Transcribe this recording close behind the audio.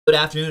Good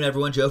afternoon,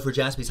 everyone. Joe for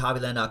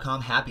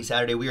JaspysHobbyland.com. Happy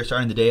Saturday. We are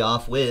starting the day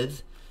off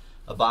with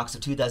a box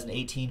of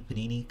 2018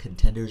 Panini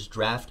Contenders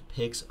Draft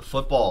Picks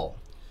Football.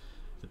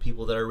 The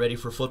people that are ready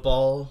for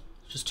football,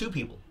 just two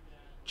people,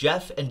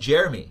 Jeff and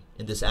Jeremy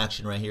in this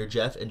action right here.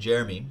 Jeff and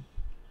Jeremy.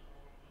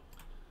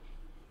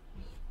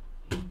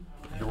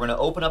 We're going to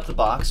open up the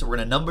box. We're going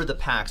to number the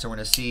packs, and we're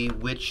going to see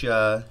which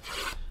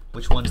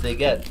ones they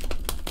get.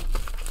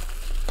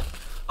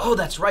 Oh,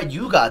 that's right.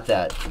 You got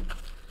that.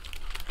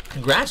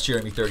 Congrats,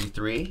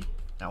 Jeremy33.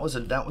 That was a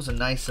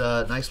nice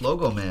nice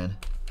logo, man.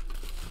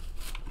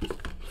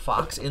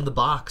 Fox in the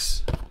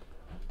box.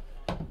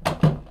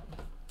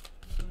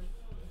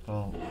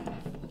 Well,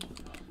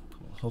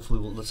 hopefully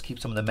let's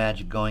keep some of the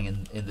magic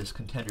going in this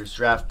Contenders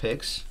Draft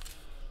Picks.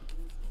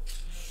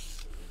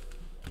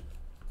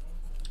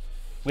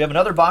 We have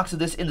another box of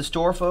this in the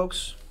store,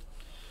 folks.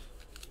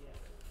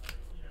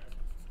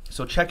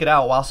 So check it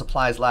out while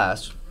supplies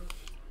last.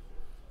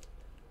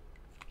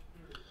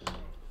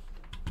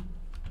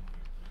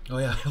 Oh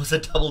yeah, it was a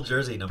double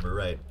jersey number,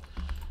 right?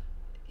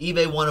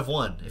 eBay 1 of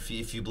 1, if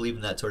you believe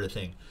in that sort of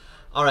thing.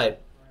 All right,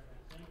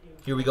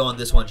 here we go on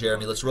this one,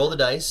 Jeremy. Let's roll the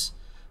dice.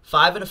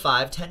 5 and a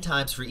 5, 10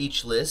 times for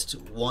each list.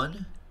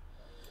 1,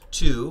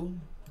 2,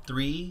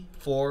 3,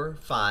 4,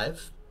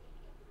 5,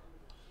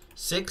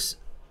 6,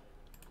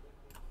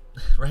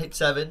 right?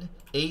 7,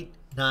 8,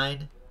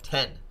 9,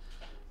 10.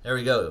 There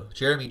we go.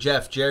 Jeremy,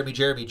 Jeff, Jeremy,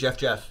 Jeremy, Jeff,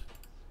 Jeff.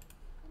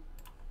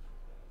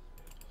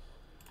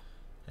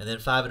 And then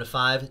 5 and a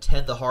 5,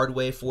 10 the hard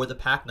way for the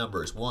pack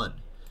numbers.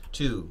 1,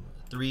 2,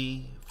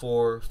 3,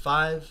 4,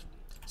 5,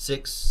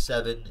 6,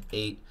 7,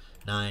 8,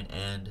 9,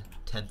 and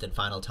 10th and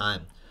final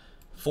time.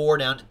 4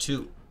 down to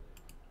 2.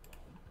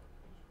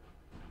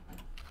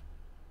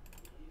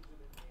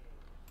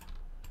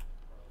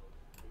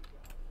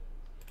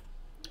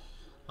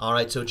 All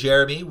right, so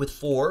Jeremy with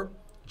 4,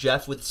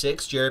 Jeff with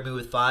 6, Jeremy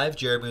with 5,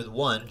 Jeremy with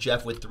 1,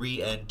 Jeff with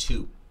 3 and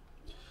 2.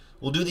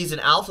 We'll do these in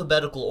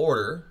alphabetical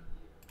order.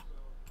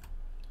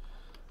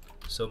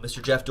 So,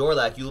 Mr. Jeff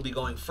Dorlack, you will be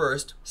going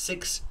first.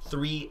 6,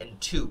 3, and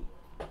 2.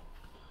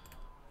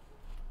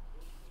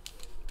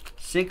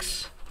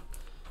 6,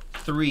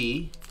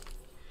 3,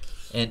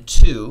 and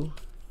 2.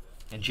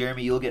 And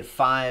Jeremy, you'll get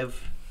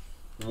 5,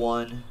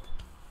 1,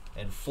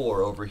 and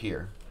 4 over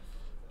here.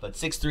 But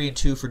 6, 3, and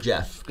 2 for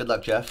Jeff. Good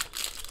luck, Jeff.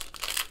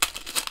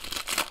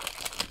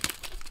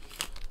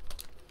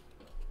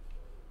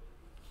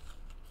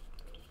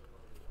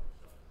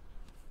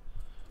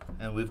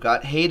 And we've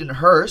got Hayden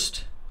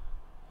Hurst.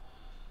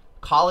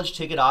 College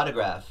ticket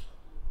autograph.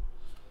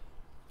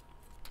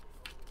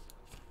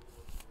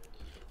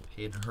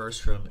 Hayden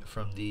Hurst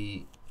from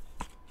the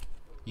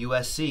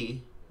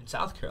USC in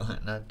South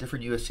Carolina.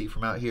 Different USC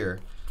from out here.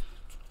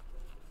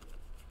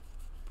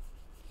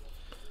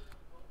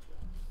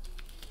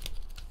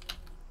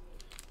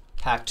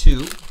 Pack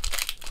 2.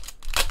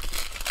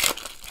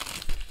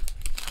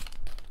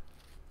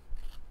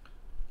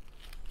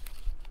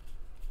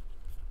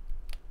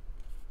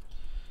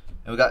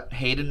 And we got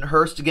Hayden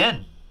Hurst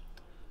again.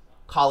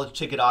 College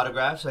ticket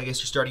autograph. So I guess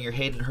you're starting your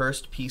Hayden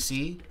Hurst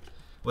PC,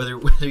 whether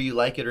you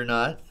like it or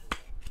not.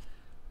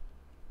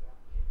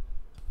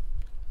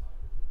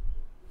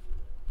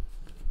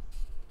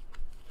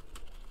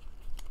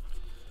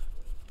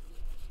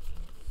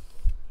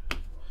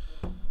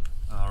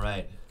 All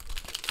right,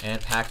 and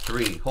pack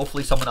 3.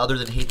 Hopefully someone other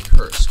than Hayden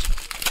Hurst.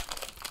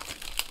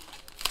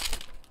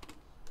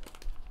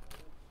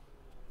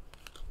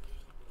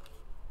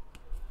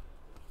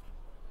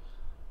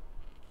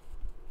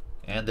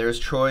 And there's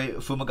Troy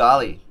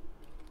Fumagalli.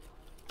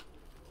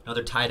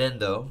 Another tight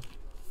end, though.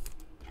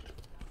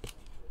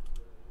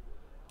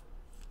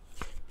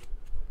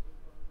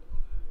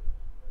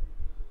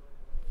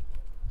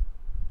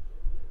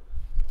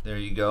 There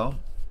you go.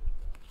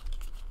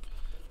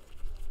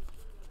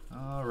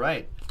 All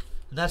right.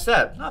 And that's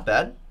that. Not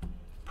bad.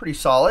 Pretty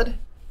solid.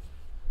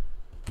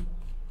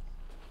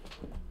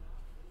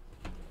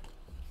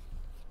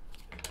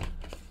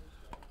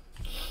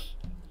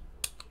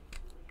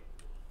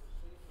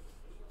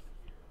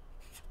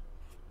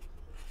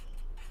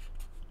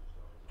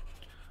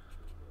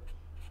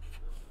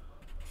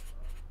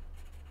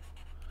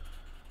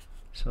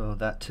 So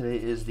that today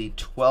is the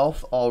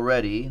 12th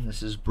already.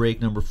 This is break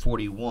number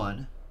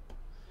 41.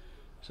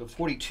 So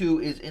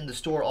 42 is in the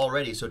store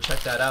already, so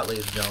check that out,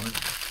 ladies and gentlemen.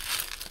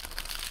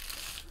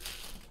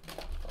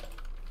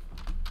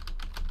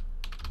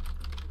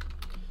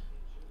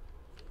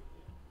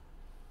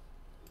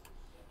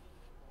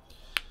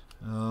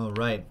 All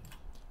right.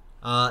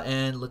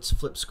 And let's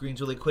flip screens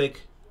really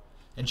quick.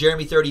 And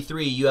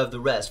Jeremy33, you have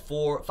the rest.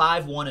 4,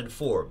 5, 1, and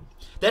 4.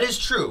 That is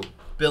true,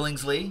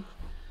 Billingsley.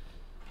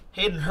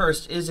 Hayden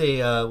Hurst is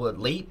a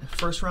late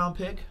first-round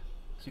pick.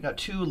 So you got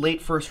 2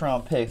 late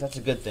first-round picks. That's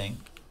a good thing.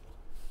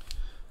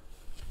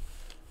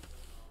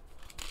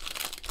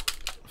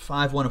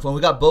 5, 1, and 4. We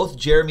got both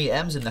Jeremy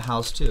M's in the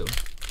house too.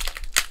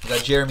 We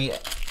got Jeremy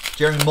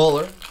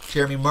Muller,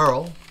 Jeremy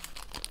Merle,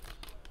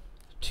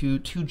 two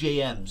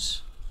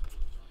JMs.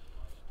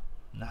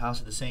 the house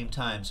at the same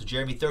time. So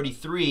Jeremy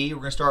 33, we're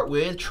going to start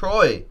with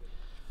Troy.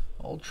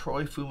 Old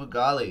Troy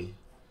Fumagalli.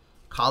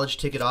 College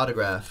ticket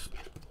autograph.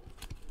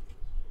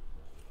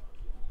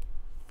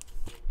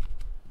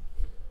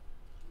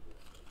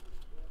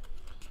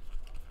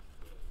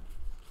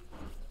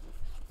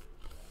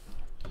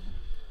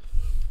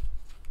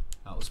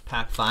 That was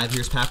pack 5.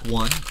 Here's pack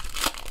 1.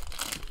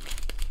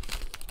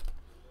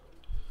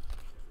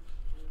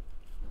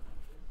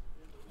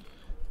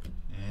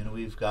 And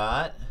we've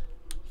got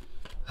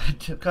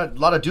a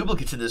lot of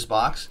duplicates in this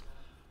box.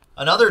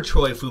 Another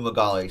Troy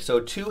Fumagalli. So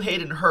 2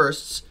 Hayden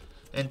Hursts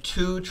and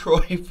 2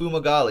 Troy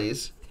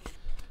Fumagallis.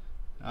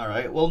 All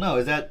right. Well,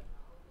 no,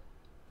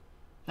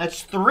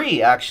 that's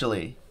 3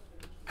 actually.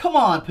 Come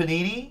on,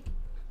 Panini.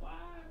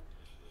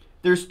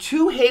 There's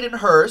 2 Hayden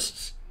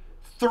Hursts,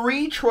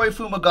 3 Troy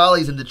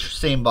Fumagallis in the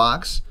same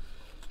box.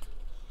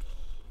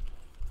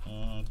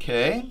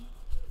 Okay.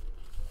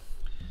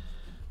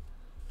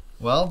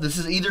 Well, this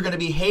is either going to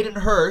be Hayden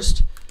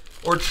Hurst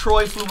or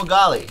Troy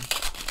Fumagalli.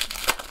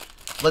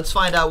 Let's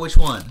find out which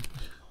one.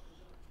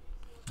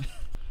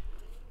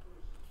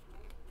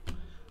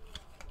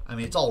 I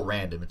mean, it's all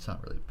random. It's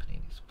not really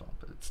Panini's fault,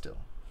 but it's still.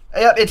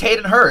 Yep, it's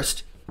Hayden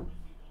Hurst.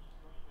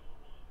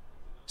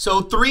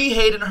 So 3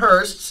 Hayden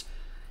Hursts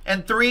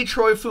and 3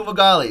 Troy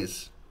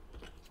Fumagallis.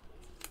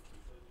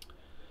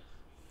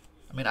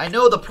 I mean, I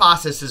know the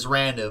process is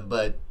random,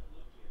 but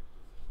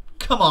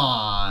come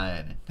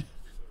on.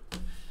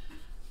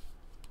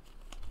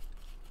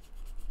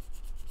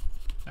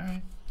 All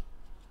right.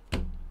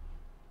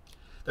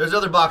 There's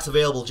another box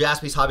available,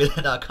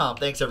 JaspysHobbyland.com.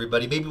 Thanks,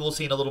 everybody. Maybe we'll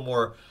see a little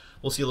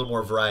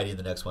more variety in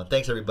the next one.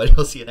 Thanks, everybody.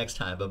 We'll see you next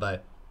time. Bye-bye.